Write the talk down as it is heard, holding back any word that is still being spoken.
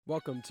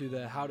Welcome to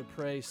the How to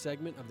Pray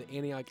segment of the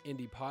Antioch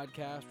Indie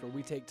podcast, where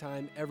we take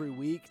time every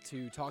week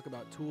to talk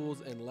about tools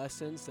and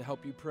lessons to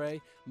help you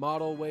pray,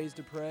 model ways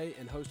to pray,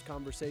 and host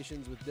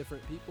conversations with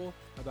different people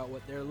about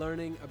what they're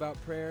learning about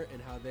prayer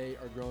and how they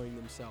are growing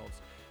themselves.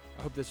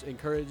 I hope this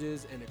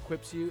encourages and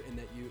equips you and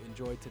that you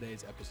enjoy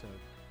today's episode.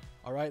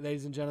 All right,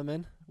 ladies and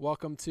gentlemen,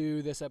 welcome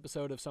to this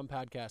episode of Some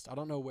Podcast. I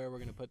don't know where we're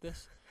going to put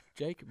this,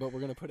 Jake, but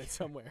we're going to put it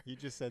somewhere. You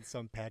just said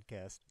Some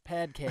Podcast.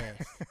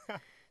 Podcast.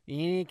 The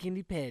Antioch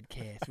Indie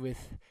Podcast with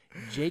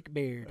Jake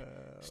Baird,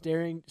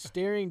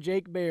 staring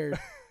Jake Baird.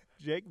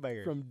 Jake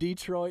Baird from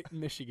Detroit,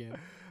 Michigan.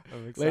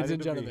 I'm excited Ladies and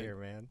to gentlemen, be here,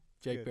 man.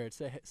 Jake Good. Baird,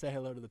 say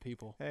hello to the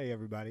people. Hey,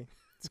 everybody.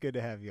 It's good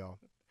to have y'all.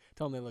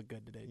 Tell them they look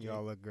good today, Jake.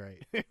 Y'all look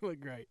great. They look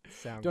great.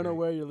 Sound Don't know great.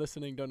 where you're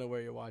listening, don't know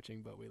where you're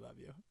watching, but we love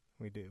you.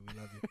 We do. We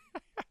love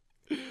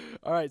you.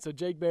 All right, so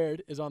Jake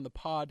Baird is on the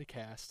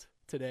podcast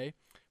today.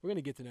 We're going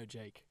to get to know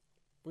Jake.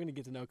 We're going to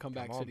get to know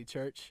Comeback on. City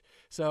Church.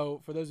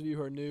 So for those of you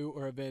who are new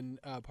or have been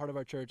part of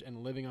our church and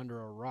living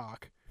under a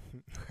rock,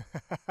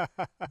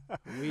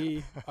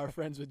 we are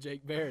friends with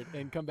Jake Baird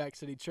and Comeback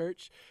City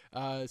Church.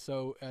 And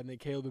then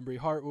Caleb and Bree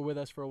Hart were with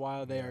us for a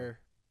while. They are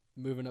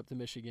moving up to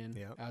Michigan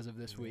as of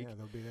this week. Yeah,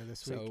 they'll be there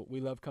this week. So we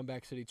love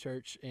Comeback City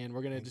Church, and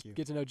we're going to you.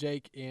 get to know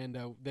Jake,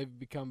 and they've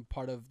become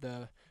part of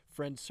the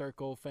friend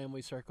circle,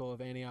 family circle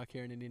of Antioch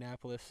here in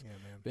Indianapolis. Yeah,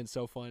 man. Been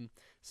so fun.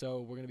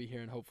 So we're going to be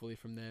hearing hopefully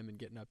from them and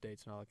getting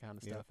updates and all that kind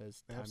of stuff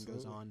as time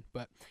goes on.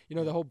 But, you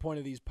know, the whole point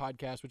of these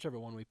podcasts, whichever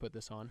one we put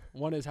this on,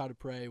 one is How to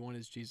Pray, one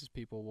is Jesus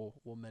People.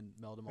 We'll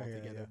meld them all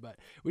together. Yeah. But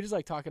we just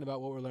like talking about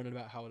what we're learning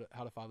about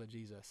how to follow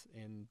Jesus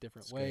in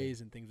different That's ways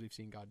good. and things we've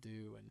seen God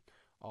do and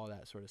all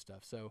that sort of stuff.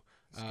 So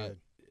That's good.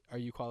 are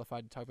you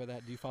qualified to talk about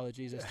that? Do you follow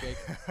Jesus, Jake?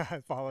 I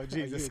follow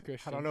Jesus.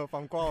 Christian? I don't know if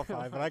I'm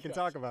qualified, but I can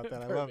talk about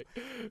that. I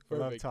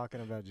love talking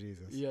about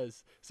Jesus.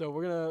 Yes. So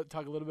we're going to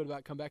talk a little bit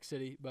about Comeback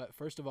City, but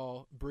first of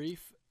all,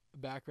 brief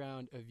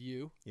background of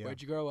you. Yeah.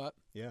 Where'd you grow up?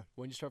 Yeah.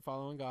 When did you start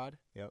following God?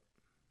 Yep.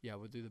 Yeah,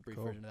 we'll do the brief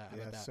Cool. version of that. How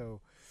about that?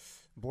 So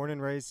born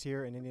and raised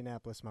here in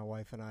Indianapolis, my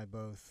wife and I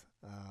both.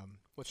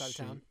 What side of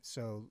town?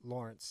 So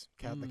Lawrence,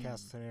 the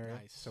Castleton area.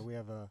 Nice. So we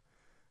have a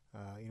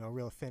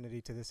real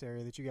affinity to this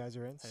area that you guys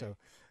are in. Hey. So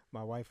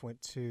my wife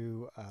went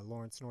to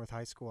Lawrence North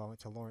High School. I went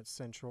to Lawrence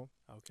Central.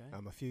 Okay.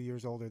 I'm a few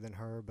years older than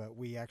her, but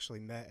we actually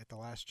met at the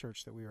last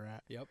church that we were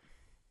at. Yep.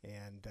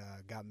 And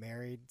got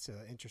married. It's an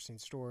interesting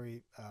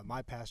story.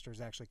 My pastors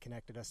actually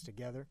connected us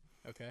together.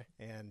 Okay.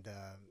 And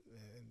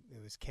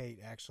it was Kate,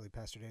 actually,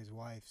 Pastor Dave's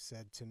wife,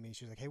 said to me,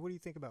 she was like, hey, what do you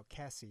think about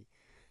Cassie?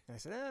 And I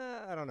said,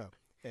 I don't know.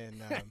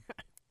 And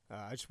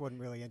I just wasn't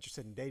really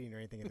interested in dating or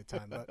anything at the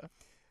time. But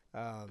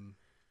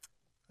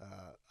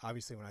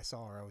obviously when I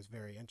saw her, I was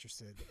very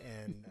interested.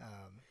 And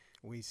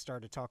we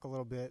started to talk a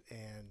little bit.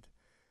 And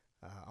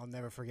I'll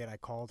never forget, I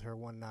called her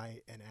one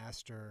night and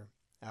asked her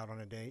out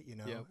on a date, you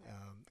know. Yep.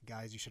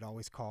 Guys, you should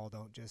always call.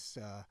 Don't just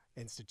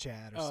Insta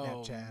chat or Oh,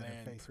 Snapchat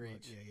man, or Facebook.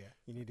 preach. Yeah.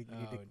 You need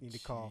to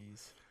call.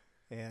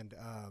 And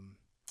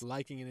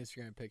liking an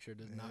Instagram picture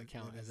does not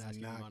count as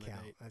asking them on a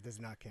date. That does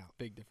not count.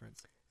 Big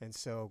difference. And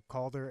so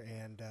called her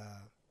and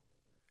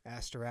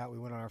asked her out. We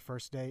went on our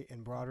first date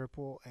in Broad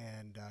Ripple,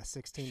 and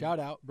 16.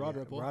 Shout out Broad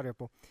Ripple. Broad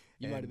Ripple.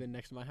 You might have been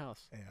next to my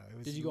house. Yeah, it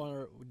was. Did you go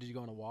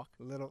on a walk?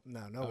 No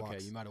Okay,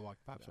 walks. you might have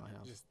walked past my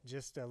house.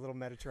 Just a little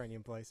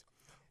Mediterranean place.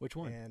 Which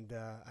one? And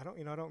I don't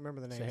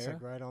remember the name. It's Sahara?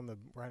 like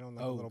right on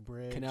the little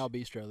bridge. Canal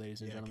Bistro,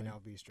 ladies and gentlemen.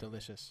 Canal Bistro.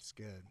 Delicious. It's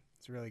good.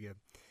 It's really good.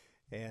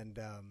 And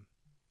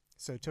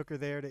so took her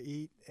there to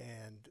eat,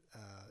 and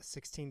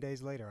 16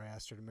 days later, I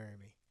asked her to marry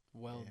me.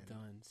 Well And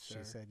done, sir.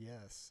 She said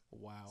yes.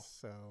 Wow.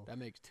 So That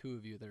makes two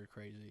of you that are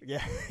crazy.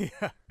 yeah.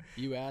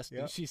 You asked and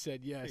Yep. she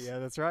said yes. Yeah,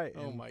 that's right.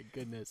 Oh And my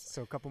goodness.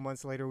 So a couple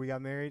months later, we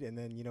got married, and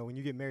then when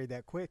you get married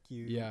that quick,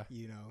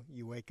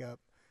 you wake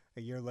up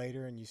a year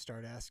later and you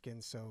start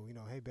asking, so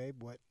hey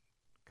babe, what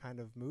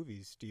kind of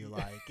movies do you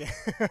like?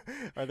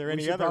 Are there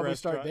any should other probably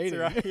restaurants? start dating.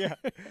 Right? Yeah.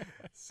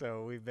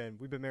 So we've been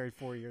married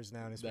 4 years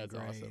now, and it's That's been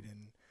great, awesome.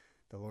 and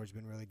the Lord's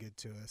been really good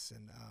to us.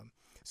 And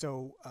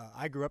so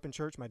I grew up in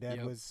church. My dad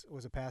Yep.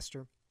 was a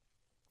pastor,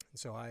 and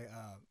so I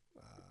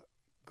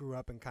grew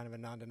up in kind of a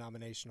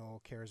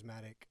non-denominational,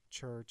 charismatic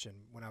church. And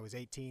when I was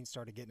 18,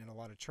 started getting in a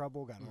lot of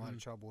trouble, got in a lot of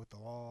trouble with the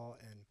law.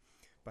 And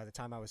by the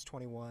time I was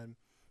 21,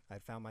 I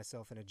found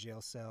myself in a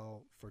jail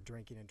cell for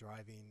drinking and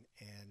driving,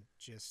 and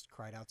just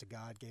cried out to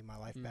God, gave my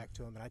life back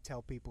to him. And I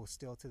tell people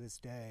still to this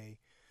day,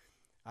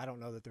 I don't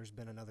know that there's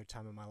been another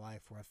time in my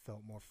life where I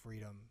felt more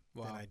freedom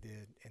than I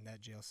did in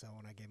that jail cell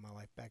when I gave my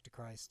life back to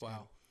Christ. Wow. And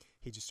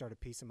he just started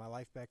piecing my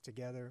life back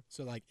together.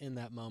 So like in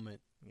that moment,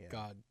 Yeah.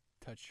 God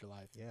touched your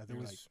life. Yeah,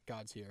 You're like,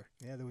 God's here.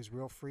 Yeah, there was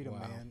real freedom,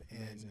 Wow, man.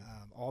 amazing.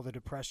 And all the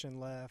depression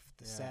left,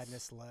 the Yes.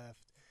 sadness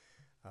left.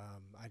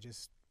 I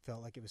just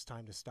felt like it was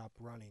time to stop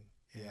running.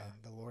 Yeah.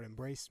 And the Lord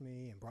embraced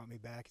me and brought me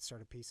back and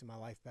started piecing my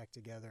life back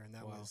together. And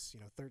that was,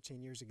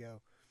 13 years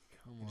ago.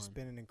 Come It's on.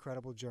 been an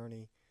incredible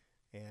journey.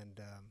 And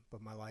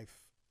but my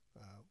life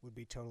would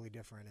be totally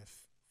different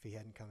if he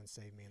hadn't come and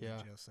saved me in Yeah.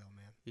 that jail cell,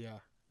 man. Yeah,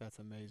 that's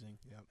amazing.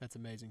 Yep. That's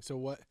amazing. So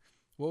what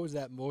was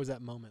that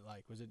moment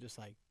like? Was it just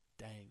like,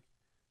 dang,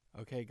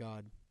 Okay,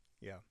 God.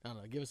 Yeah. I don't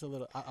know. Give us a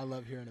little. I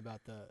love hearing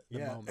about the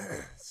moment.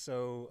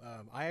 So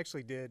I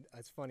actually did.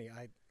 It's funny.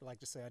 I like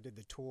to say I did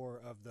the tour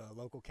of the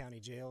local county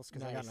jails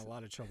because I got in Nice. a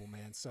lot of trouble,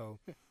 man. So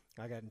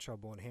I got in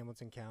trouble in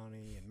Hamilton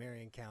County and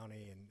Marion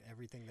County and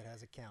everything that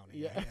has a county.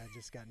 Yeah. I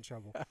just got in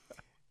trouble.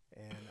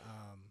 And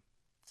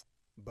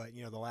but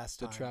the last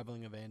The time,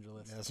 traveling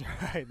evangelist. that's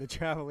right, the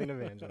traveling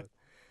evangelist.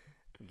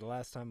 The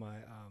last time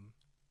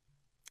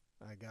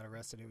I got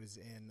arrested, it was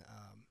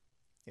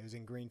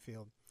in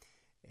Greenfield.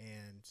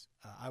 And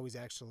I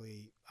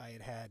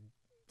had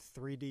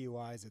 3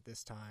 DUIs at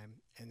this time,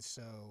 and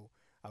so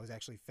I was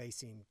actually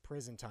facing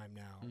prison time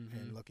now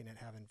and looking at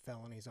having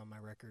felonies on my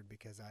record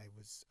because I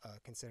was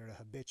considered a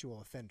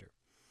habitual offender.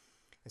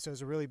 And so it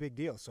was a really big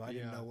deal. So I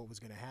didn't know what was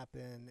going to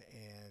happen,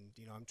 and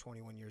I'm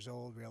 21 years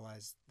old,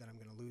 realized that I'm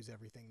going to lose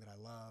everything that I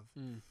love.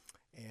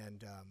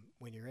 And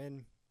when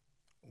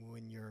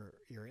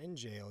you're in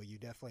jail, you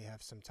definitely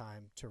have some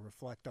time to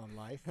reflect on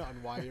life.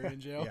 On why you're in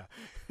jail.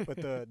 Yeah.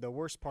 But the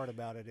worst part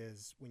about it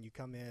is when you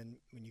come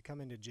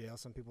into jail,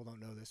 some people don't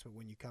know this, but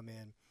when you come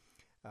in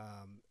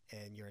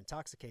and you're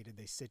intoxicated,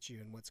 they sit you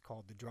in what's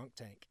called the drunk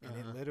tank. And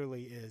it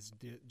literally is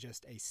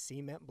just a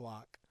cement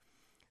block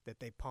that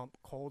they pump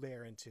cold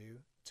air into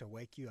to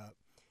wake you up.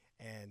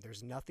 And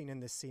there's nothing in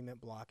this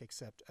cement block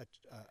except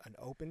an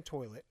open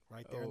toilet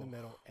right there in the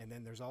middle. And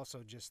then there's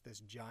also just this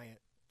giant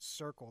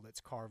circle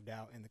that's carved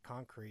out in the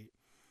concrete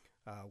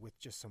with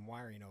just some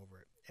wiring over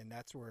it, and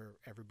that's where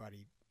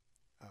everybody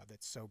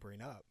that's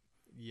sobering up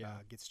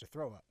gets to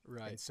throw up.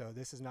 Right. And so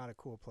this is not a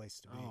cool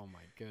place to be. Oh my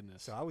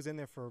goodness. So I was in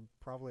there for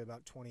probably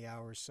about 20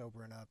 hours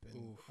sobering up,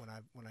 and Oof.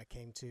 when I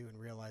came to and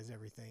realized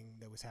everything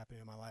that was happening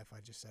in my life,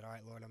 I just said, all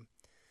right, Lord,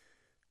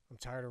 I'm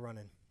tired of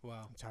running.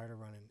 Wow. I'm tired of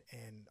running.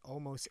 And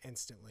almost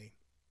instantly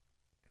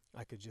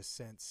I could just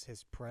sense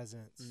his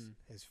presence,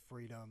 his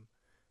freedom.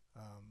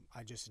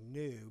 I just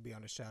knew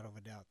beyond a shadow of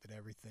a doubt that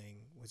everything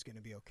was going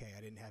to be okay.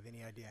 I didn't have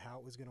any idea how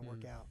it was going to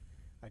work out.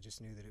 I just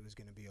knew that it was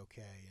going to be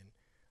okay. And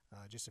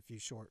just a few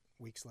short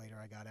weeks later,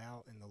 I got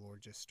out, and the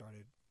Lord just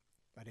started.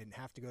 I didn't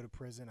have to go to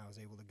prison. I was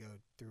able to go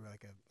through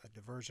like a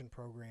diversion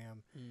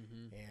program,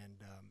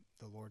 and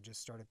the Lord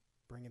just started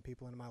bringing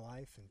people into my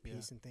life and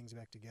piecing things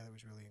back together. It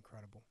was really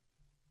incredible.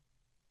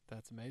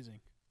 That's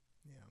amazing.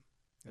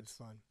 Yeah, it's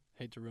fun.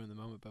 Hate to ruin the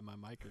moment, but my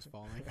mic is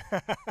falling.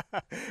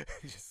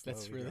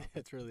 That's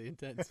really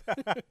intense.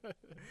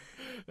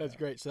 That's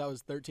great. So that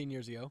was 13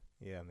 years ago.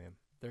 Yeah, man.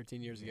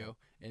 13 years ago.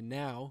 And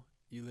now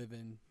you live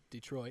in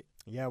Detroit.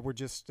 Yeah, we're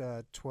just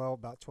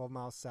about 12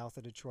 miles south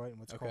of Detroit in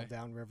what's called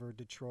Downriver,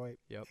 Detroit.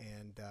 Yep.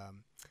 And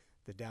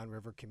the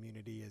Downriver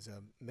community is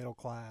a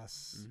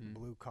middle-class,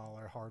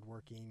 blue-collar,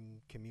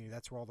 hardworking community.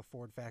 That's where all the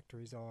Ford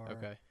factories are.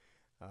 Okay.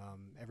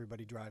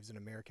 Everybody drives an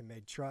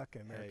American-made truck,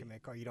 an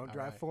American-made car. You don't All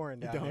drive foreign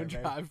down there. You don't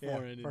drive baby.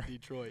 foreign in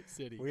Detroit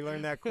City. We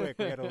learned that quick.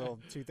 We had a little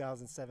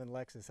 2007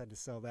 Lexus, had to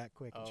sell that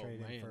quick and trade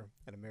in for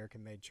an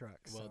American-made truck.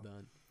 Well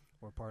done.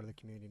 We're part of the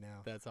community now.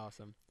 That's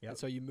awesome. Yep. And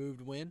so you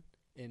moved when?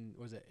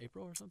 Was it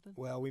April or something?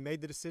 Well, we made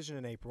the decision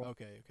in April.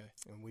 Okay.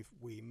 And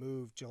we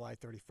moved July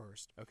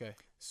 31st. Okay.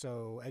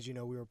 So, as you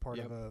know, we were part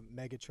of a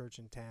mega church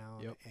in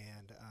town,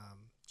 and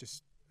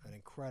just an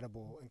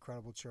incredible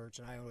church.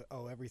 And I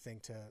owe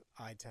everything to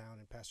I-Town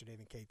and Pastor Dave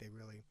and Kate. They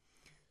really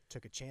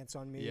took a chance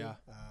on me. Yeah.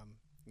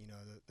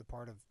 The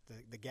part of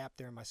the gap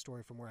there in my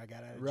story from where I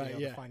got out of jail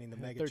to finding the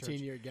mega church.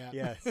 13-year gap.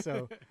 Yeah.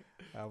 So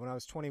when I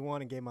was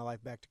 21 and gave my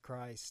life back to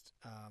Christ,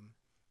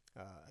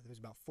 it was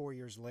about 4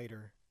 years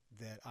later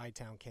that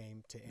I-Town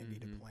came to Indy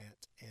to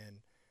plant. And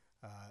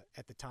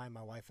at the time,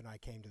 my wife and I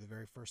came to the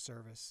very first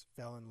service,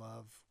 fell in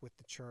love with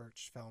the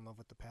church, fell in love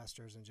with the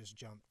pastors, and just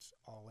jumped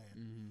all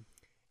in.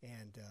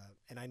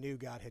 And I knew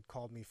God had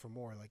called me for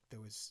more. Like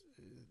there was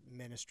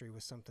ministry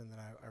was something that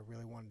I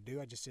really wanted to do.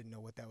 I just didn't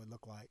know what that would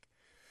look like.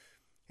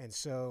 And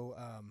so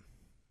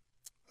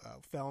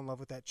fell in love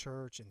with that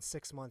church. And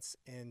 6 months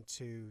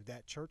into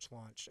that church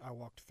launch, I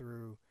walked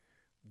through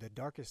the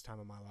darkest time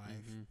of my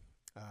life.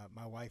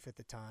 My wife at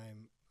the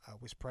time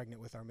was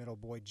pregnant with our middle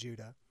boy,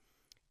 Judah.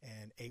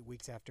 And 8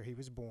 weeks after he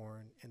was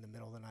born, in the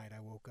middle of the night, I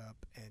woke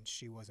up and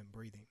she wasn't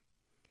breathing.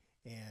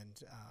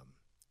 And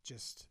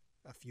just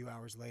a few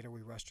hours later,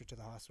 we rushed her to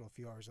the hospital. A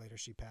few hours later,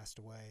 she passed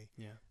away.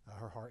 Yeah.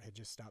 Her heart had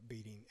just stopped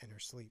beating in her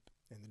sleep.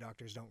 And the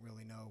doctors don't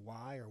really know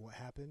why or what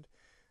happened.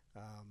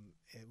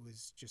 It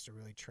was just a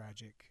really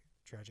tragic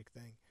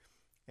thing.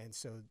 And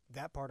so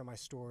that part of my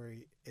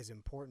story is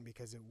important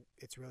because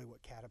it's really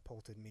what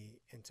catapulted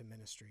me into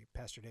ministry.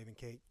 Pastor Dave and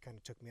Kate kind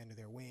of took me under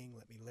their wing,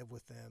 let me live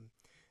with them.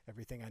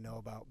 Everything I know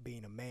about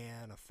being a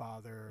man, a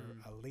father,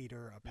 a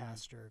leader, a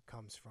pastor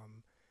comes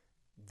from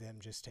them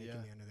just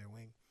taking me under their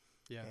wing.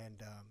 Yeah.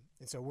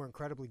 And so we're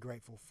incredibly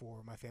grateful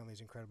for, my family's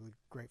incredibly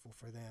grateful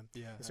for them.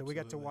 Yeah. And so we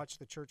got to watch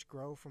the church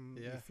grow from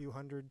a few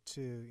hundred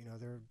to,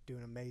 they're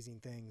doing amazing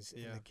things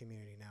in the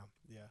community now.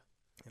 Yeah.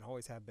 And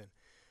always have been.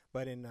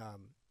 But in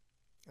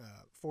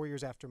 4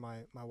 years after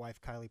my wife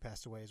Kylie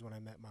passed away is when I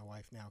met my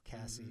wife now,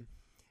 Cassie.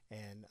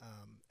 And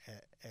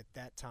at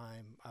that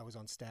time, I was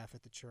on staff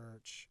at the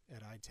church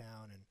at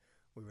I-Town, and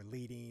we were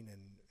leading,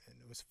 and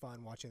it was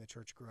fun watching the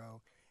church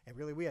grow. And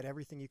really, we had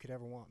everything you could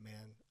ever want,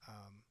 man.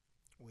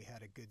 We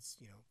had a good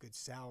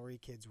salary.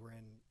 Kids were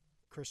in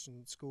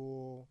Christian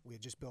school. We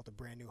had just built a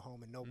brand new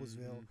home in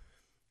Noblesville.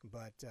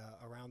 But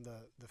around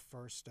the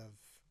first of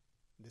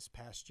this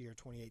past year,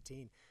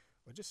 2018,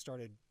 we just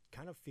started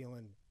kind of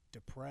feeling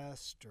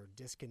depressed or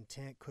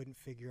discontent, couldn't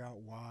figure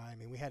out why. I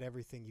mean, we had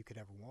everything you could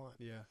ever want.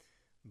 Yeah.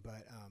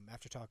 But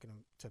after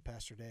talking to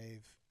Pastor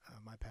Dave,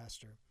 my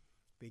pastor,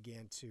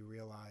 began to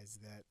realize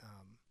that,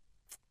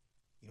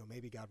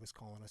 maybe God was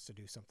calling us to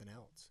do something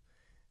else.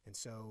 And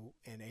so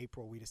in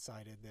April, we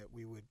decided that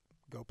we would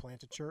go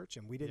plant a church,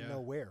 and we didn't know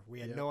where.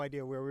 We had no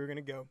idea where we were going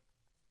to go.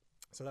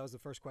 So that was the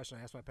first question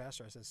I asked my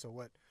pastor. I said, so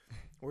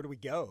where do we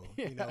go?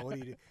 What do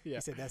you do?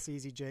 He said, that's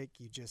easy, Jake.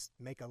 You just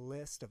make a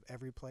list of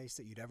every place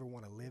that you'd ever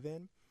want to live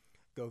in.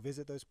 Go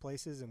visit those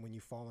places, and when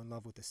you fall in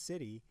love with the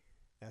city,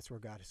 that's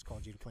where God has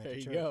called you to plant a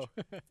church. There you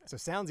go. So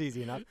sounds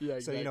easy enough. Yeah,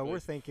 exactly. So, we're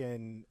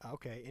thinking,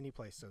 okay, any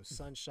place. So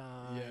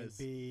sunshine,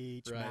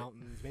 beach,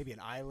 mountains, maybe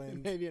an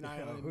island. Maybe an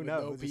island who with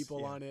knows? no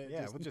people on it.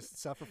 Yeah, we'll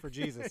just suffer for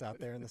Jesus out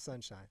there in the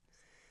sunshine.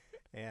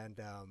 And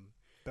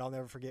but I'll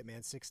never forget,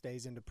 man, 6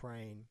 days into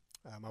praying,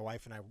 my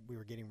wife and I, we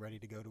were getting ready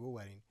to go to a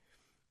wedding.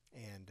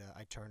 And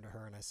I turned to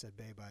her and I said,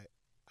 babe, I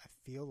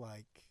feel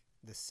like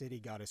the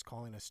city God is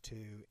calling us to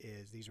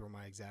these were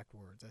my exact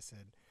words. I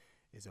said,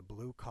 is a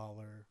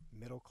blue-collar,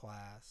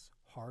 middle-class,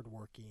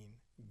 hardworking,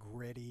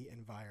 gritty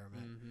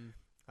environment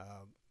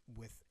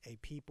with a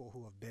people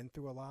who have been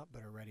through a lot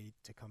but are ready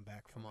to come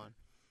back from it.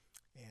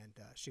 And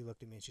she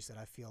looked at me and she said,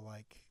 I feel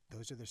like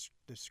those are the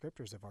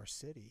descriptors of our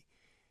city.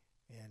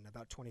 And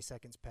about 20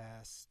 seconds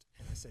passed,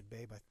 and I said,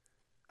 babe,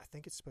 I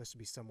think it's supposed to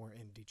be somewhere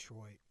in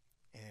Detroit.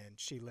 And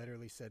she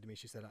literally said to me,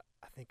 she said,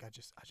 I think I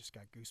just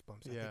got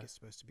goosebumps. I think it's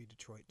supposed to be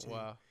Detroit too.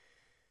 Wow.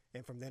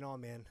 And from then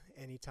on, man,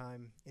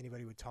 anytime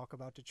anybody would talk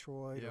about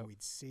Detroit or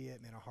we'd see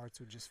it, man, our hearts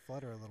would just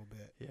flutter a little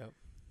bit. Yep.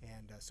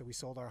 And so we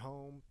sold our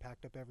home,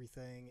 packed up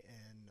everything,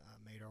 and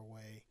made our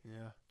way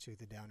to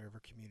the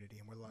Downriver community,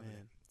 and we're loving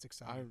it. It's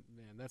exciting.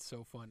 Man, that's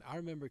so fun. I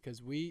remember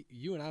because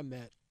you and I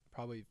met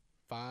probably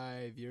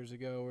 5 years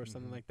ago or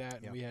something like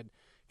that, and we had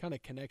kind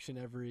of connection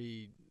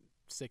every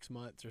 6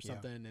 months or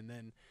something, and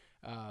then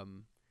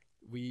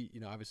we,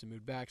 obviously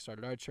moved back,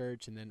 started our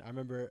church, and then I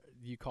remember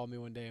you called me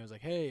one day and was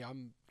like, hey,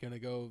 I'm going to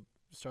go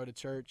start a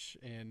church,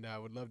 and I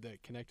would love to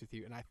connect with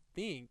you. And I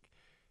think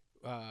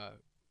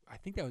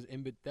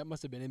that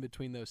must have been in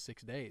between those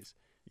 6 days.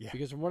 Yeah.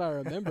 Because from what I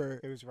remember,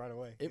 it was right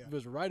away. It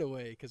was right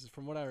away. Because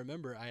from what I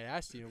remember, I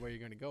asked you where you're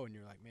going to go, and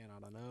you're like, man, I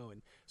don't know.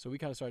 And so we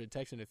kind of started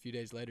texting. A few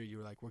days later, you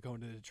were like, we're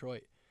going to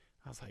Detroit.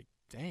 I was like,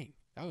 dang,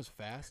 that was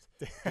fast.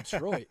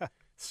 Detroit.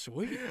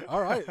 Sweet.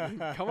 All right.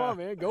 Come on,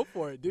 man. Go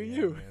for it. Do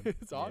you.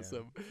 It's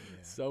awesome. Yeah.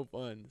 So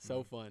fun.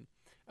 So fun.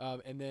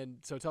 And then,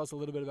 so tell us a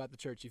little bit about the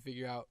church. You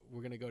figure out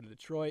we're going to go to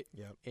Detroit.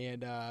 Yep.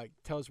 And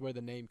tell us where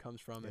the name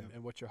comes from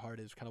and what your heart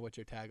is, kind of what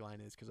your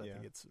tagline is, because I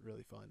think it's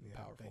really fun and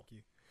powerful. Thank you.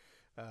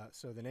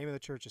 So the name of the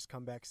church is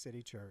Comeback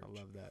City Church. I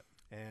love that.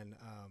 And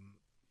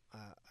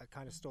I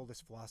kind of stole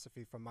this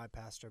philosophy from my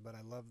pastor, but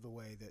I love the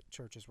way that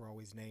churches were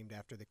always named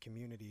after the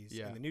communities.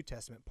 Yeah. In the New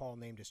Testament, Paul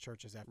named his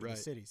churches after the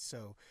cities.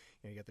 So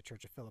you got the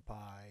Church of Philippi,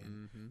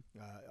 and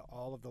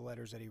all of the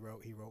letters that he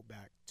wrote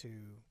back to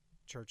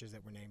churches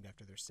that were named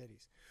after their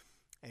cities.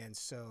 And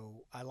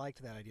so I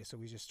liked that idea. So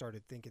we just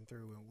started thinking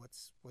through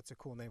what's a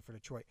cool name for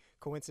Detroit.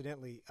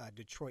 Coincidentally,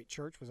 Detroit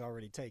Church was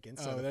already taken.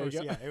 So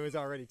it was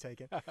already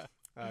taken.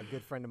 A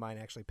good friend of mine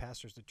actually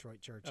pastors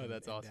Detroit Church in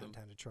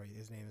downtown Detroit.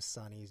 His name is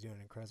Sonny. He's doing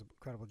an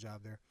incredible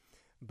job there.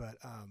 But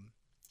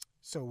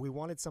so we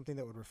wanted something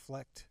that would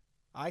reflect.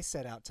 I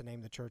set out to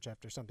name the church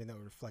after something that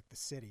would reflect the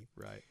city.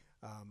 Right.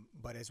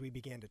 But as we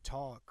began to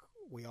talk,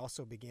 we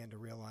also began to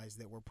realize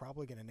that we're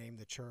probably going to name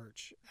the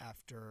church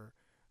after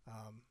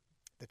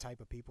the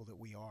type of people that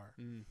we are.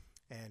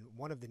 And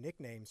one of the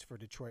nicknames for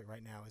Detroit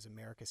right now is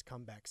America's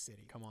Comeback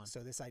City. Come on.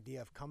 So this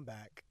idea of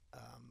comeback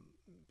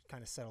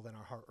kind of settled in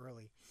our heart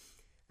early.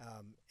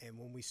 And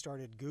when we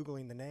started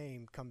Googling the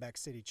name Comeback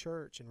City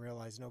Church and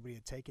realized nobody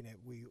had taken it,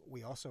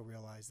 we also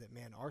realized that,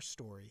 man, our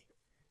story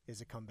is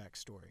a comeback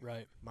story.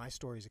 Right. My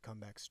story is a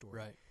comeback story.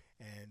 Right.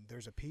 And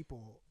there's a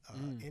people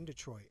in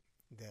Detroit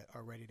that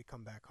are ready to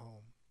come back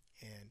home.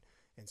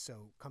 And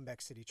so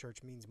Comeback City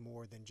Church means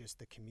more than just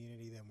the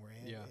community that we're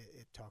in. Yeah.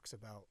 It talks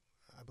about,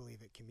 I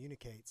believe it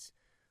communicates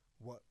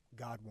what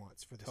God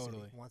wants for the city.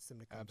 Wants them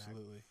to come back.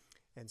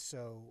 And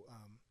so,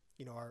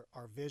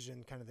 our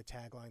vision, kind of the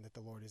tagline that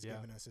the Lord has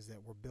given us, is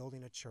that we're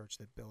building a church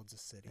that builds a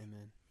city.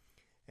 Amen.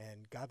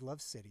 And God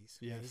loves cities.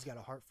 Yes. He's got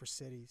a heart for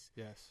cities.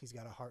 Yes. He's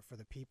got a heart for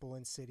the people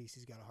in cities.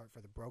 He's got a heart for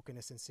the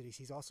brokenness in cities.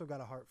 He's also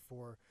got a heart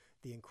for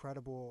the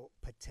incredible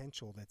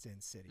potential that's in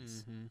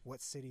cities,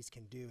 what cities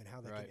can do and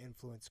how they can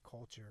influence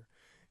culture.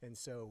 And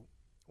so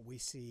we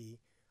see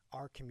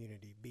our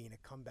community being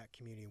a comeback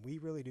community. And we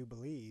really do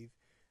believe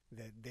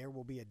that there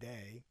will be a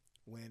day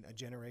when a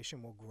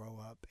generation will grow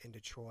up in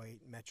Detroit,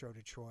 Metro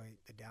Detroit,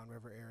 the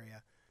Downriver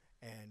area,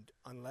 And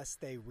unless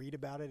they read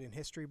about it in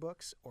history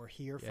books or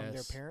hear from their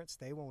Yes. parents,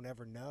 they won't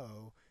ever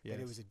know that it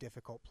Yes. was a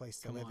difficult place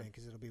to Come live on. in,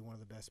 because it'll be one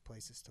of the best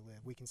places to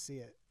live. We can see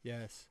it.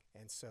 Yes.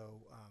 And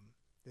so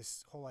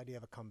this whole idea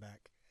of a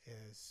comeback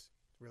is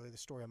really the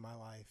story of my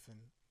life and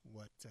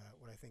what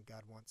I think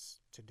God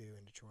wants to do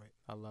in Detroit.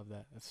 I love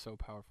that. That's so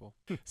powerful.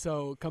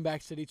 So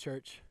Comeback City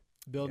Church,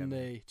 building Yeah,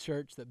 man. a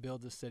church that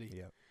builds a city.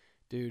 Yep.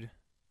 Dude,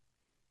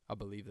 I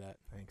believe that.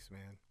 Thanks,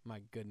 man.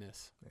 My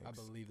goodness. I Thanks.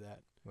 believe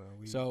that. Well,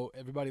 So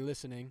everybody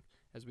listening,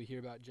 as we hear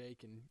about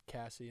Jake and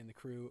Cassie and the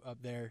crew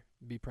up there,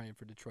 be praying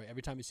for Detroit.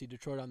 Every time you see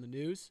Detroit on the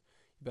news,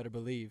 you better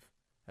believe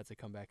that's a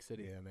comeback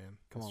city. yeah, man.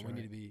 Come That's on,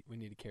 right. we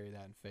need to carry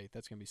that in faith.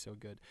 That's gonna be so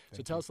good. So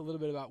Thank tell you. us a little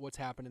bit about what's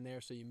happening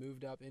there. So you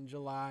moved up in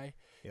July.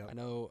 Yep. I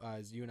know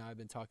as you and I have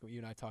been talking, you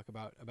and I talk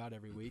about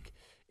every week,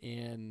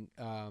 and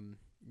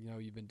you know,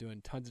 you've been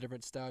doing tons of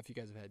different stuff. You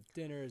guys have had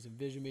dinners and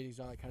vision meetings,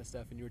 all that kind of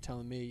stuff. And you were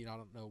telling me, you know, I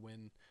don't know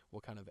when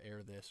we'll kind of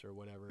air this or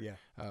whatever.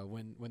 Yeah.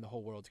 When the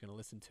whole world's gonna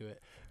listen to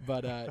it,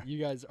 but you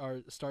guys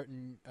are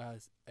starting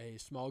a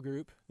small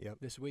group Yep.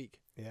 this week.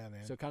 Yeah,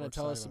 man. So kind We're of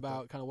tell us excited about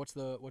about kind of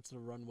what's the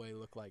runway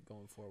look like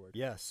going forward. that.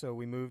 Yeah. So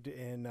we moved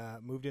in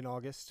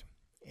August,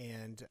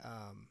 and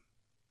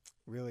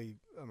really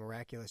a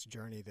miraculous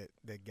journey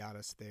that got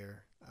us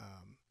there.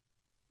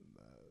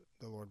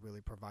 The Lord really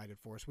provided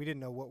for us. We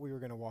didn't know what we were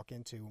going to walk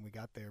into when we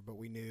got there, but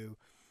we knew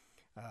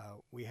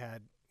we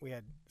had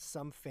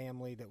some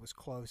family that was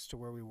close to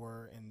where we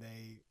were, and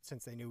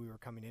since they knew we were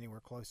coming anywhere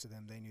close to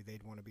them, they knew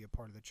they'd want to be a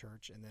part of the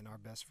church. And then our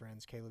best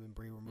friends, Caleb and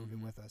Bree, were moving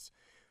Mhm. with us.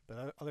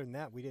 But other than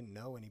that, we didn't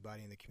know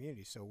anybody in the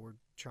community, so we were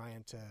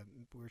trying to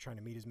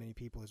meet as many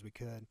people as we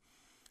could.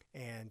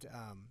 And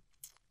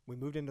we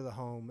moved into the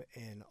home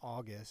in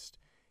August,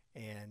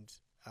 and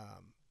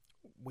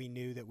we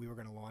knew that we were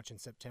going to launch in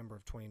September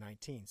of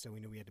 2019. So we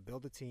knew we had to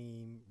build a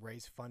team,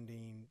 raise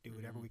funding, do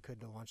whatever Mhm. we could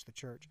to launch the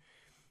church.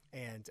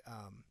 And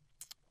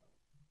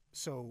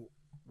so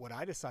what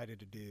I decided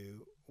to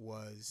do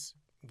was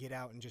get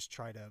out and just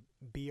try to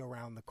be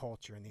around the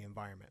culture and the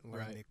environment,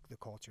 learn Right. the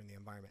culture and the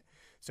environment.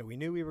 So we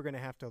knew we were going to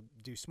have to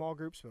do small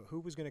groups, but who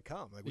was going to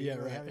come? Like we Yeah, didn't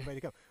really have right.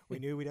 anybody to come. We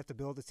knew we'd have to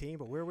build a team,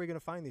 but where are we going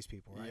to find these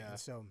people, right? Yeah. And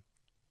so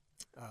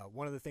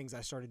one of the things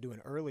I started doing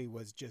early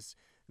was just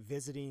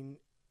visiting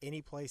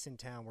any place in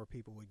town where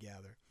people would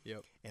gather.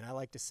 Yep. And I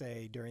like to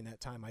say during that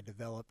time I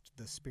developed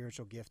the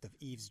spiritual gift of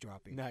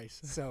eavesdropping.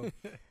 Nice. So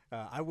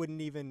I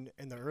wouldn't even,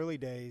 in the early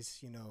days,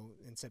 you know,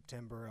 in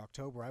September,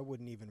 October, I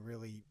wouldn't even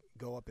really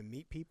go up and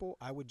meet people.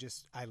 I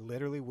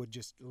literally would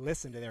just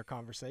listen to their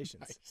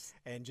conversations Nice.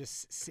 and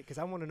just see, because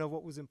I want to know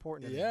what was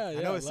important to Yeah, them. yeah.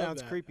 I know it love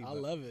sounds that. creepy, I but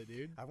love it,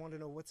 dude. I want to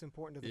know what's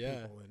important to the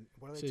Yeah. people and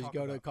what are So they you talking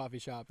go to a about. coffee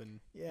shop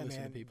and Yeah,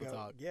 listen man. to people go,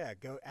 talk. Yeah,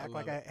 go act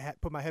love like I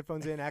put my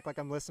headphones in, act like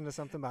I'm listening to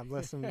something, but I'm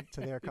listening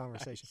to their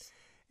conversation.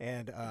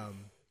 And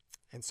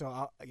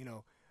so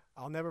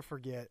I'll never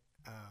forget.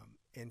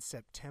 In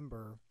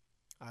September,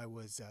 I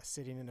was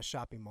sitting in a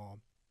shopping mall,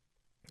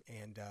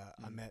 and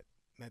I met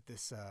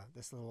this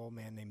little old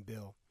man named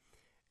Bill.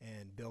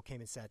 And Bill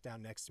came and sat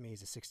down next to me.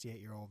 He's a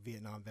 68-year-old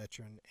Vietnam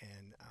veteran,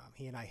 and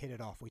he and I hit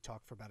it off. We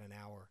talked for about an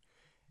hour,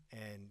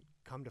 and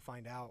come to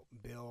find out,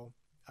 Bill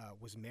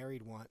was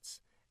married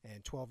once,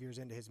 and 12 years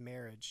into his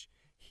marriage,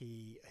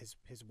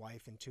 his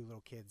wife and two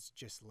little kids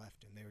just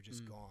left him. They were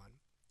just gone.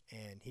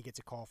 And he gets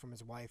a call from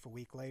his wife a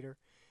week later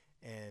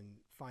and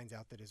finds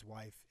out that his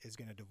wife is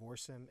going to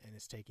divorce him and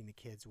is taking the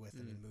kids with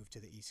him and move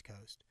to the East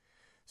Coast.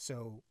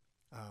 So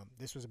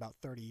this was about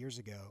 30 years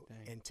ago.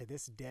 Dang. And to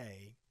this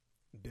day,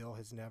 Bill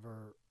has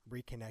never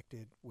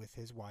reconnected with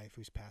his wife,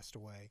 who's passed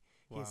away.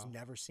 He has Wow.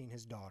 never seen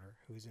his daughter,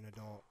 who's an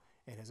adult,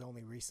 and has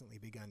only recently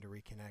begun to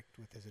reconnect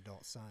with his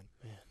adult son.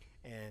 Man.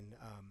 And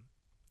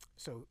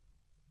so,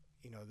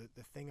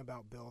 the thing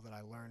about Bill that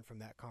I learned from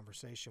that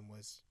conversation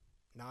was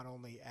not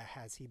only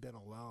has he been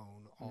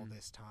alone all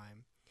this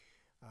time,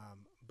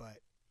 but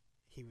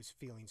he was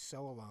feeling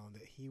so alone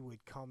that he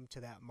would come to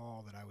that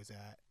mall that I was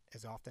at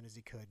as often as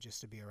he could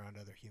just to be around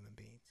other human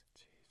beings.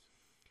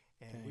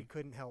 And we Dang.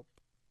 couldn't help,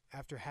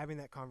 after having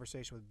that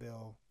conversation with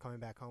Bill, coming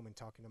back home and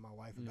talking to my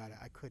wife about it,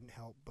 I couldn't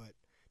help but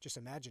just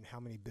imagine how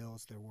many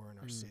Bills there were in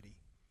our city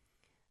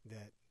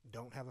that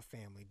don't have a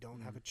family,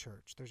 don't have a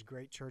church. There's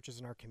great churches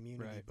in our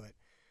community, Right. but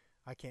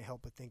I can't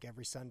help but think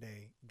every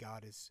Sunday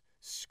God is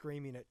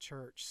screaming at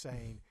church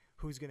saying,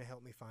 who's going to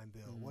help me find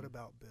Bill? What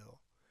about Bill?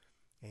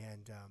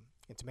 And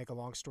to make a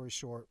long story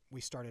short,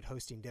 we started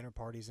hosting dinner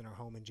parties in our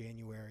home in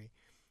January,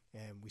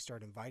 and we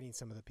started inviting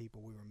some of the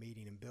people we were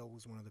meeting, and Bill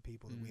was one of the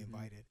people that we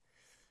invited.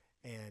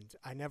 And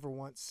I never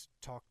once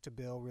talked to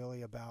Bill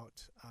really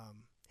about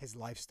his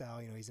lifestyle.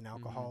 He's an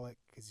alcoholic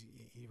because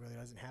he really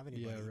doesn't have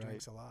anybody. Yeah, He right.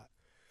 drinks a lot.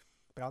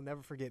 But I'll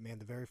never forget, man,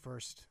 the very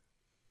first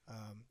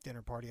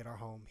dinner party at our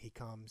home, he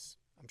comes,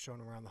 I'm showing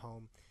him around the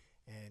home,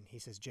 and he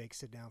says, "Jake,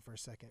 sit down for a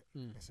second."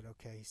 I said,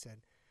 "Okay." He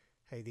said,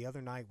 "Hey, the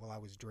other night while I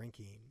was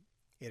drinking,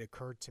 it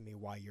occurred to me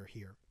why you're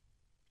here."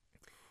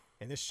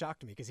 And this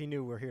shocked me because he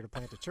knew we were here to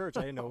plant a church.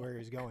 I didn't know where he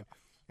was going.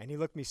 And he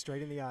looked me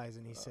straight in the eyes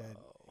and he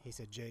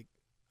said, "Jake,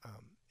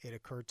 it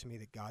occurred to me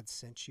that God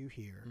sent you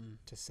here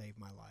to save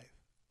my life."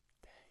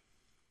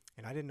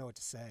 And I didn't know what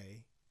to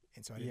say,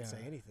 and so I didn't say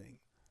Yeah. anything.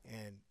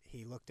 And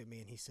he looked at me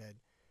and he said,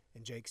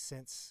 and Jake,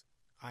 since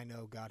I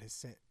know God has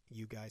sent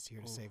you guys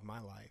here to Oh. save my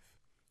life,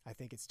 I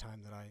think it's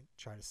time that I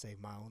try to save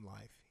my own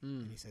life.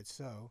 Mm. And he said,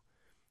 so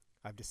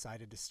I've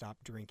decided to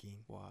stop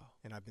drinking, Wow.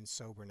 and I've been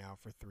sober now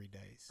for 3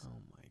 days.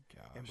 Oh my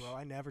gosh. And bro,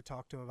 I never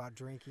talked to him about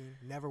drinking,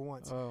 never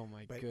once. Oh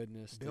my But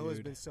goodness, Bill dude.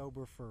 has been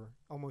sober for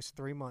almost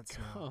 3 months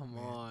now. Come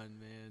man. on,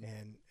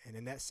 man. And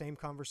in that same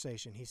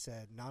conversation, he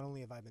said, not only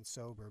have I been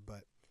sober,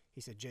 but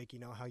he said, Jake, you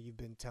know how you've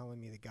been telling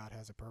me that God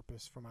has a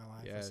purpose for my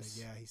life? I Yes.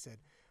 said, yeah. He said,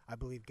 I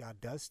believe God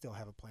does still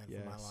have a plan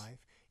for my Yes. life,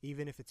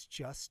 even if it's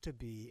just to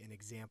be an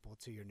example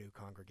to your new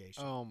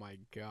congregation. Oh my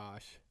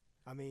gosh.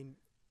 I mean,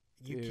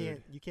 you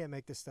Dude. can't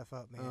make this stuff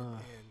up, man.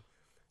 Ugh. And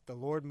the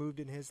Lord moved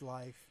in his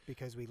life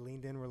because we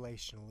leaned in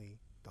relationally.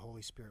 The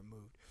Holy Spirit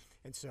moved.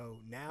 And so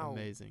now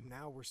Amazing.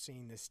 now we're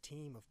seeing this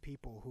team of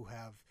people who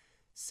have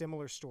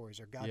similar stories,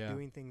 or God Yeah.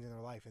 doing things in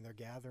their life, and they're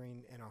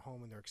gathering in our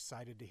home, and they're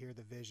excited to hear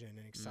the vision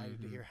and excited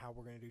to Mhm. hear how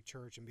we're going to do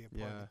church and be a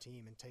part of Yeah. the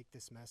team and take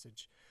this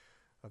message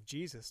of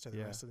Jesus to the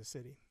Yeah. rest of the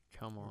city.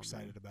 Come on,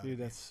 excited man. about Dude, it,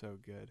 man. that's so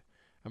good.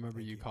 I remember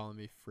Thank you you. calling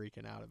me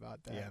freaking out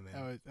about that. Yeah, man.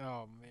 That was,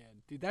 oh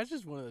man, dude, that's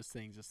just one of those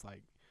things. Just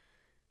like,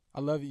 I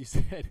love that you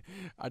said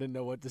I didn't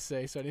know what to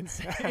say, so I didn't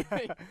say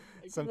anything. Like,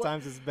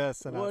 Sometimes it's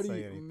best to what not do say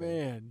you, anything.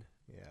 man,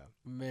 Yeah.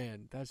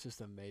 man, that's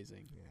just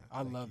amazing. Yeah.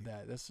 I Thank love you.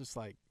 that. That's just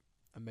like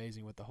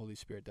amazing what the Holy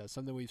Spirit does.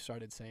 Something we've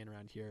started saying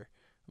around here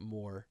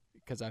more,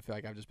 because I feel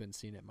like I've just been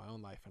seeing it in my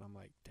own life, and I'm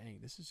like, dang,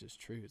 this is just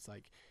true. It's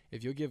like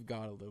if you'll give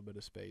God a little bit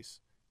of space,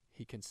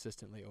 He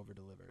consistently over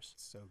delivers.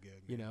 So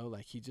good. You man. know,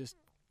 like He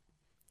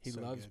So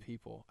loves good.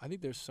 people. I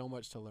think there's so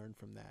much to learn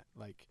from that,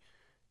 like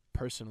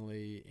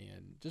personally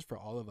and just for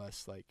all of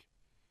us. Like,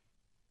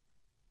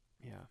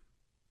 yeah,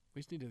 we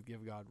just need to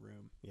give God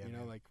room. Yeah, you know,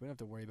 man. like we don't have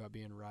to worry about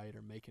being right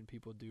or making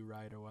people do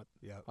right or what,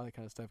 Yep. all that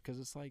kind of stuff. Because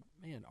it's like,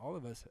 man, all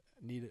of us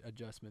need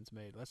adjustments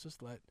made. Let's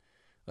just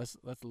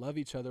let's love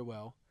each other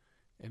well.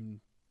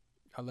 And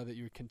I love that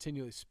you're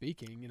continually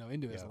speaking, you know,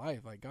 into his Yeah.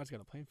 life. Like God's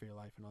got a plan for your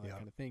life and all that Yeah.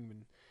 kind of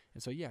thing.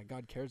 And so yeah,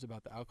 God cares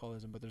about the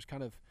alcoholism, but there's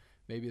kind of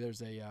maybe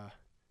there's a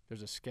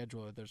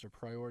schedule, or there's a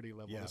priority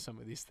level Yeah. to some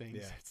of these things.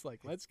 Yeah. It's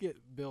like, let's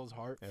get Bill's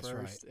heart That's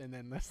first, and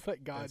then let's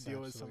let God That's deal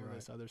with some absolutely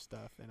of this other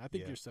stuff. And I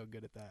think Yeah. you're so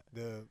good at that.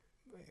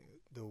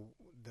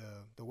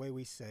 The way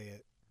we say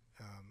it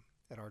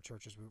at our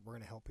church is we're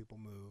going to help people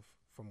move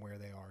from where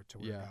they are to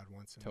where Yeah, God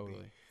wants them to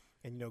Totally. be.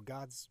 And you know,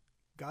 God's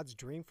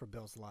dream for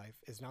Bill's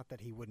life is not that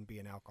he wouldn't be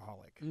an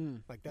alcoholic.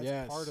 Like that's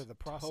Yes, part of the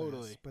process,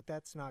 totally. but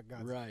that's not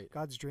God's. Right.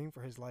 God's dream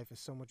for his life is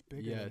so much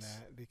bigger than Yes.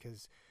 that,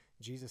 because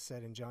Jesus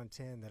said in John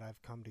 10 that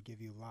I've come to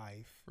give you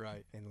life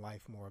Right. and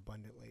life more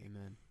abundantly.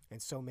 Amen. And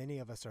so many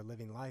of us are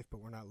living life, but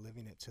we're not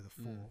living it to the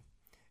full.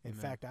 In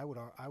Amen. fact, I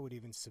would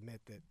even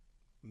submit that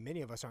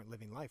many of us aren't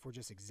living life. We're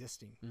just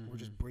existing. We're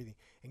just Mhm. breathing.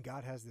 And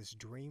God has this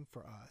dream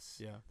for us.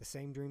 Yeah. The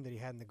same dream that he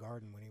had in the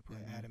garden when he put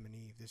Mhm. Adam and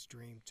Eve, this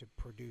dream to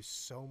produce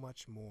so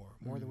much more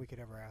than Mhm. we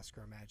could ever ask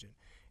or imagine.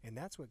 And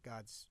that's what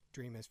God's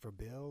dream is for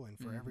Bill and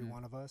for every Mhm.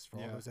 one of us, for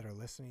all Yeah. those that are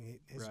listening.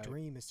 His Right.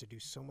 dream is to do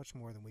so much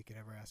more than we could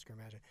ever ask or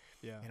imagine.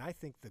 Yeah. And I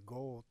think the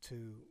goal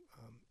to,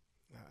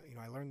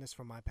 I learned this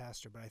from my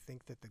pastor, but I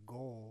think that the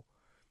goal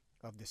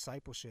of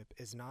discipleship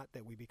is not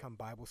that we become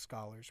Bible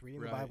scholars.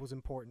 Reading Right. the Bible is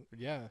important,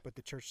 Yeah. but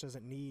the church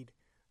doesn't need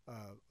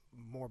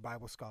more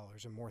Bible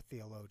scholars and more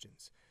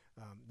theologians.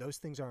 Those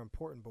things are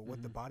important, but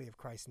what the Mhm. body of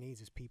Christ needs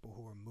is people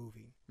who are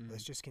moving.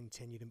 Let's Mhm. just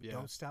continue to Yeah.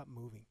 don't stop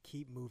moving.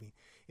 Keep moving.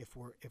 If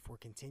we're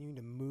continuing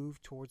to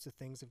move towards the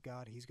things of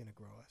God, He's going to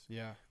grow us.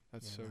 Yeah.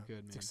 That's You so know?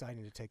 good, It's man.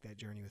 exciting to take that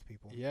journey with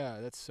people. Yeah,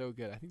 that's so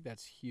good. I think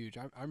that's huge.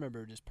 I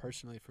remember just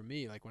personally for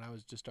me, like when I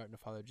was just starting to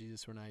follow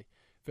Jesus, when I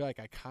feel like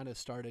I kind of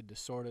started to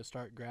sort of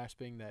start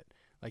grasping that,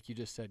 like you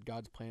just said,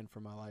 God's plan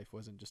for my life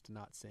wasn't just to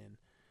not sin,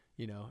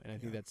 you know, and I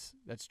think Yeah.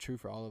 that's true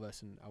for all of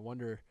us. And I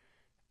wonder,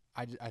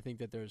 I think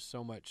that there's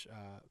so much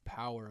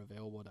power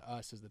available to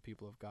us as the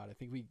people of God.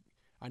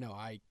 I know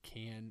I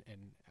can,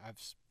 and I've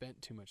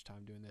spent too much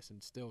time doing this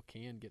and still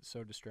can get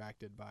so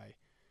distracted by,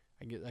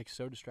 I get like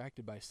so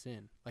distracted by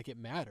sin. Like it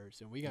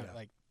matters, and we got Yeah.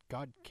 like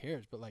God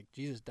cares, but like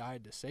Jesus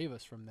died to save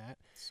us from that.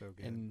 So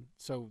good. And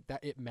so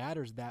that it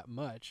matters that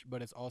much,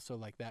 but it's also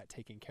like that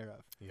taken care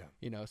of, yeah.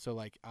 you know? So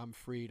like I'm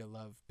free to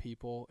love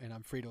people, and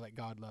I'm free to let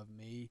God love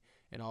me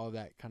and all of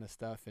that kind of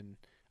stuff. And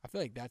I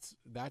feel like that's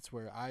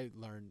where I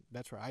learn,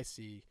 that's where I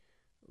see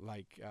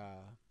like,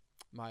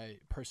 my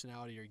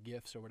personality or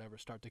gifts or whatever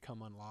start to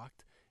come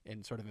unlocked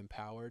and sort of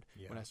empowered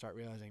Yeah. when I start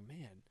realizing,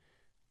 man,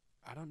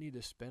 I don't need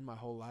to spend my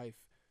whole life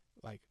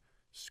like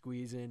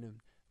squeezing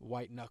and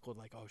white knuckled,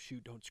 like, oh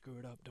shoot, don't screw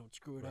it up, don't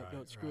screw it up, Right,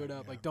 don't screw it right,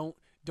 up. Like yeah.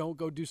 don't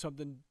go do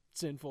something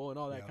sinful and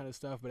all that Yeah. kind of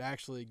stuff, but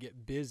actually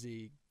get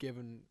busy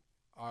giving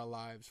our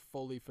lives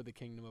fully for the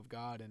kingdom of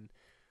God. And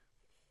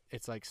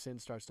it's like sin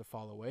starts to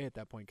fall away at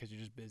that point because you're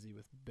just busy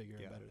with bigger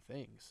Yeah. and better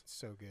things.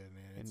 So good,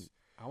 man. And It's,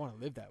 I want to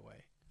live that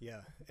way.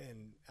 yeah,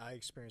 and I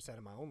experienced that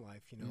in my own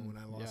life. You know, Mm, when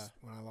I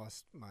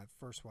lost yeah. my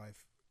first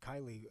wife,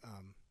 Kylie.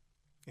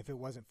 If it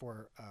wasn't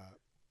for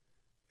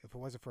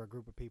a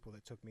group of people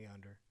that took me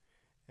under,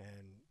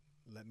 and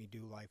let me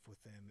do life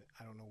with them,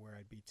 I don't know where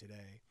I'd be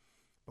today.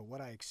 But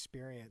what I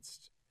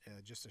experienced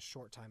just a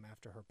short time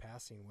after her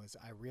passing was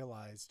I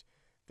realized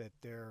that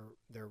there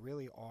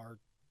really are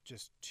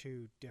just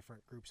two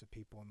different groups of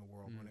people in the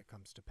world when it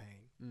comes to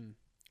pain.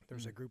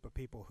 There's a group of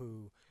people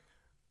who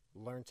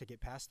learn to get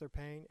past their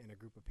pain and a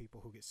group of people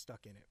who get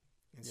stuck in it.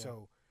 And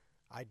so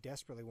I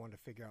desperately wanted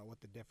to figure out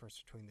what the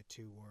difference between the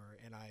two were.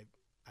 And I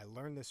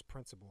learned this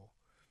principle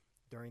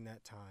during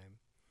that time,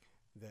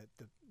 that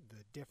the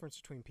difference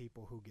between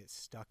people who get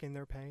stuck in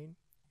their pain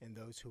and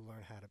those who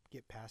learn how to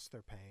get past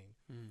their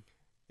pain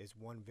is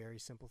one very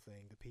simple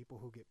thing. The people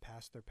who get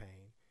past their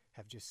pain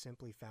have just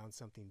simply found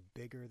something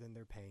bigger than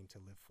their pain to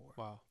live for.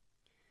 Wow.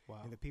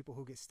 And the people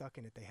who get stuck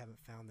in it, they haven't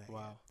found that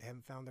yet. They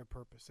haven't found their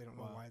purpose. They don't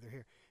know why they're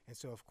here. And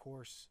so, of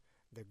course,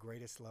 the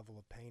greatest level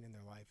of pain in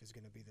their life is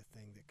going to be the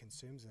thing that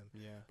consumes them.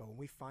 But when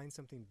we find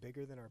something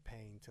bigger than our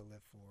pain to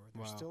live for,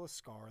 there's still a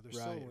scar. There's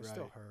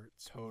still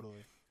hurts.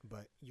 Totally.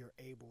 But you're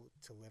able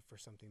to live for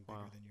something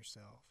bigger than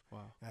yourself.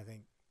 And I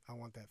think I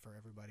want that for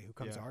everybody who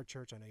comes to our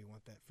church. I know you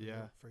want that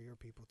for your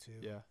people too.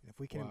 And if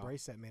we can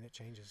embrace that, man, it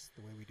changes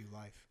the way we do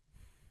life.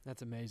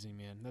 That's amazing,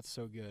 man. That's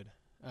so good.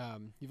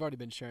 You've already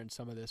been sharing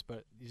some of this,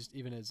 but just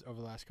even as over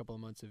the last couple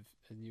of months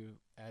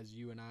as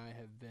you and I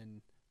have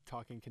been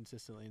talking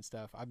consistently and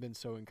stuff, I've been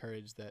so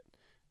encouraged that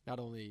not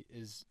only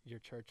is your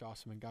church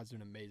awesome and God's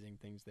doing amazing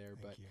things there,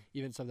 but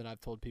even something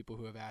I've told people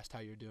who have asked how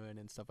you're doing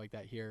and stuff like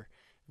that here,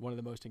 one of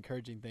the most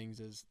encouraging things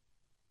is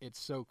it's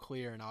so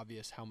clear and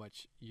obvious how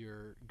much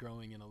you're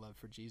growing in a love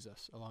for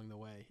Jesus along the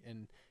way.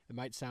 And it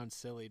might sound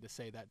silly to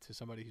say that to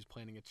somebody who's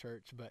planning a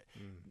church, but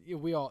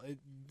we all,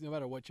 no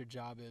matter what your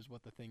job is,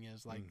 what the thing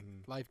is, like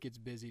life gets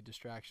busy,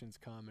 distractions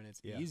come, and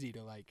it's easy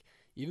to like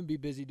even be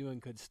busy doing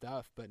good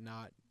stuff, but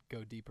not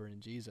go deeper in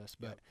Jesus.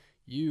 But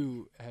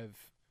you've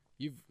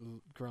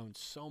grown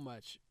so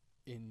much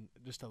in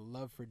just a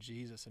love for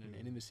Jesus and an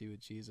intimacy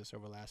with Jesus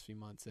over the last few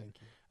months. And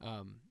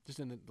just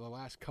in the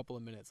last couple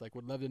of minutes, like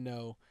would love to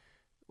know,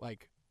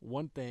 like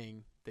one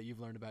thing that you've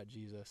learned about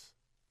Jesus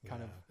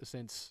kind of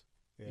since,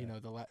 you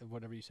know,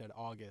 whatever you said,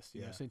 August,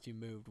 you know, since you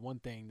moved, one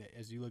thing that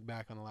as you look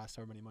back on the last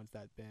so many months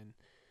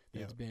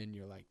it's been,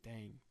 you're like,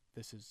 dang,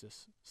 this is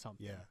just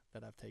something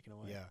that I've taken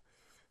away.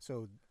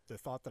 So the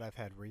thought that I've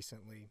had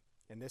recently,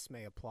 and this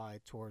may apply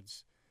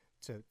towards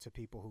to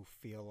people who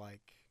feel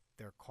like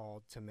they're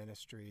called to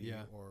ministry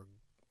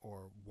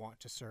or want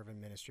to serve in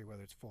ministry,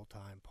 whether it's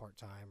full-time,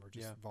 part-time, or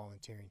just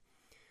volunteering.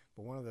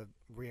 But one of the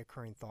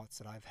reoccurring thoughts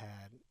that I've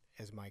had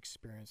as my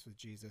experience with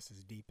Jesus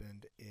has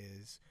deepened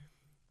is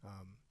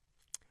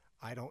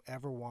I don't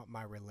ever want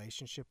my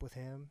relationship with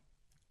him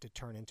to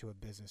turn into a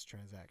business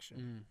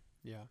transaction.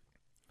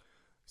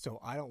 So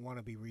I don't want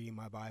to be reading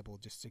my Bible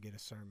just to get a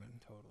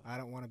sermon. Totally. I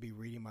don't want to be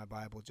reading my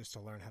Bible just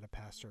to learn how to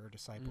pastor or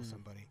disciple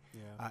somebody.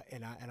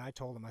 And I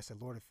told him, I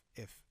said, Lord,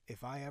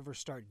 if I ever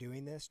start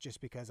doing this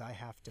just because I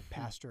have to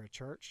pastor a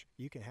church,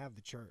 you can have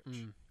the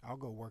church. I'll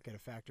go work at a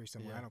factory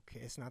somewhere. I don't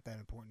care. It's not that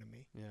important to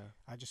me.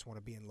 I just want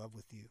to be in love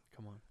with you.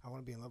 Come on. I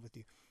want to be in love with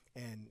you.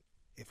 And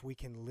if we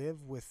can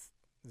live with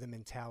the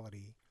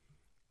mentality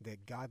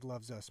that God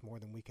loves us more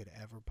than we could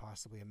ever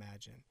possibly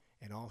imagine,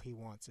 and all he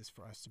wants is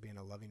for us to be in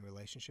a loving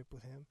relationship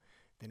with him,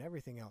 then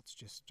everything else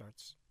just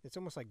starts. It's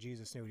almost like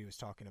Jesus knew what he was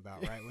talking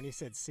about, right? When he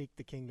said, seek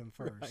the kingdom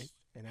first,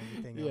 and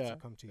everything else will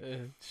come to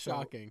you.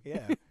 Shocking.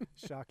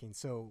 So, shocking.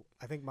 So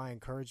I think my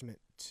encouragement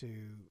to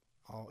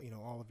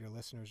all of your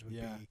listeners would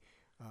be,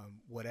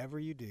 whatever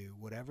you do,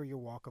 whatever your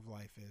walk of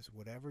life is,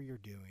 whatever you're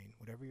doing,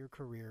 whatever your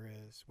career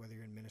is, whether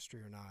you're in ministry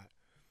or not,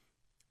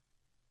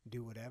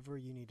 do whatever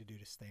you need to do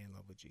to stay in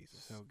love with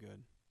Jesus. So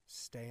good.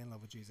 Stay in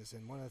love with Jesus.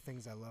 And one of the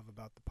things I love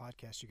about the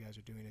podcast you guys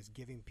are doing is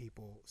giving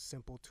people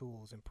simple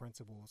tools and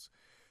principles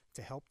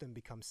to help them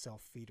become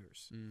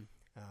self-feeders.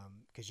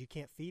 Because you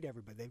can't feed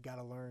everybody. They've got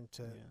to learn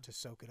to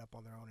soak it up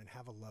on their own and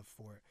have a love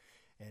for it.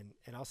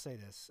 And I'll say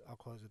this, I'll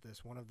close with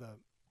this. One of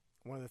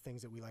the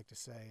things that we like to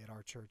say at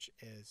our church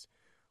is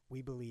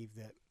we believe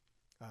that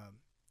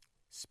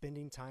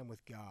spending time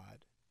with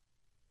God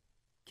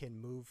can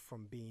move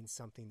from being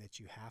something that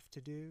you have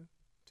to do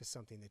to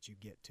something that you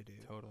get to do.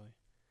 Totally.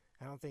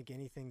 I don't think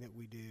anything that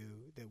we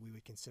do that we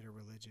would consider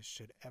religious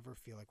should ever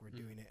feel like we're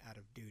doing it out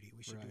of duty.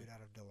 We should do it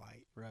out of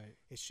delight.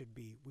 It should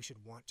be, we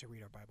should want to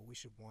read our Bible. We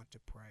should want to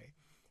pray.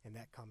 And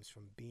that comes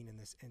from being in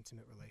this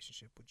intimate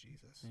relationship with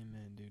Jesus.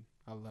 Amen, dude.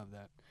 I love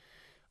that.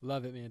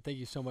 Love it, man. Thank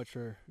you so much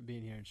for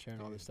being here and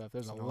sharing all this stuff.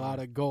 There's a lot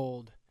of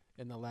gold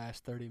in the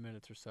last 30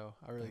 minutes or so.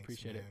 I really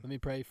appreciate it. Let me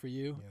pray for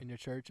you and your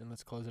church, and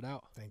let's close it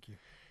out. Thank you.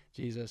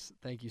 Jesus,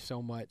 thank you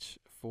so much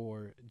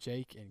for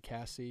Jake and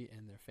Cassie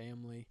and their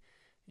family.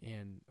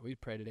 And we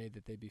pray today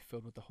that they'd be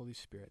filled with the Holy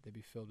Spirit. They'd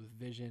be filled with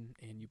vision.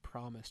 And you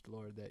promised,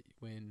 Lord, that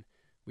when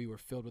we were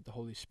filled with the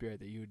Holy Spirit,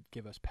 that you would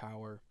give us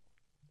power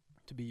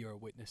to be your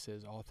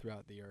witnesses all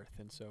throughout the earth.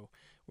 And so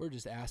we're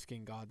just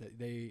asking, God, that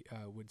they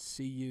would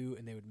see you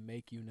and they would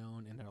make you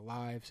known in their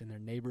lives, in their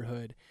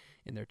neighborhood,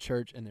 in their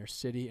church, in their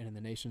city, and in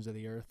the nations of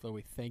the earth. Lord,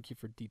 we thank you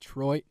for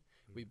Detroit.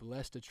 We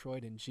bless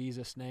Detroit in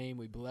Jesus' name.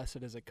 We bless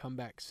it as a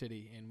comeback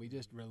city, and we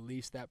just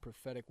release that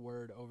prophetic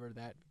word over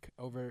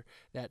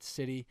that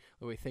city.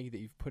 Lord, we thank you that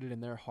you've put it in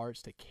their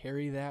hearts to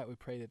carry that. We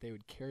pray that they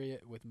would carry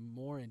it with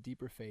more and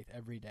deeper faith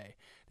every day.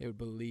 They would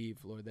believe,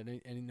 Lord, that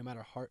no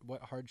matter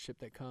what hardship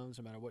that comes,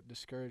 no matter what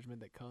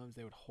discouragement that comes,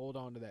 they would hold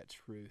on to that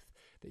truth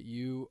that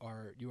you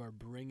are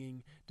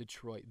bringing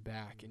Detroit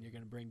back, and you're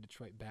going to bring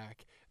Detroit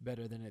back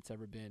better than it's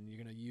ever been.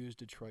 You're going to use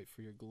Detroit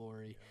for your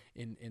glory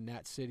in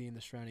that city, in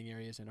the surrounding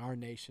areas, in our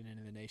nation, and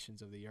in the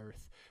nations of the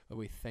earth. Lord,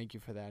 we thank you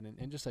for that.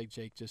 And just like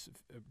Jake just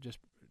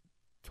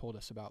told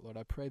us about, Lord,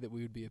 I pray that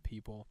we would be a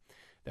people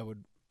that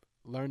would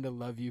learn to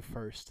love you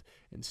first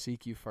and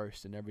seek you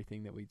first in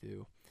everything that we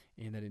do,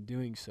 and that in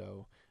doing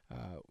so,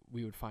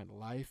 we would find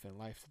life and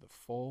life to the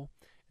full,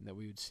 and that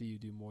we would see you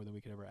do more than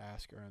we could ever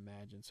ask or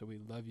imagine. So we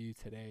love you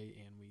today,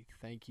 and we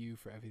thank you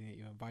for everything that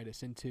you invite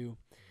us into,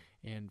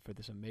 and for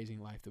this amazing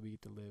life that we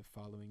get to live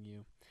following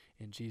you.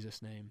 In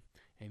Jesus' name,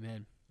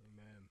 amen.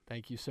 Amen.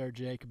 Thank you, Sir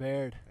Jake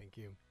Baird. Thank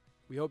you.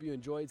 We hope you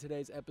enjoyed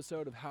today's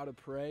episode of How to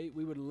Pray.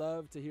 We would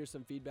love to hear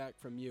some feedback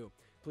from you.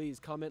 Please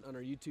comment on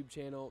our YouTube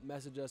channel,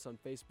 message us on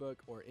Facebook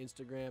or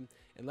Instagram,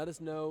 and let us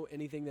know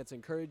anything that's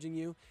encouraging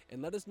you,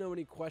 and let us know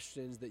any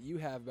questions that you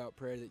have about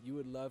prayer that you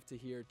would love to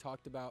hear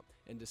talked about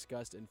and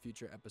discussed in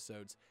future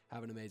episodes.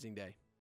 Have an amazing day.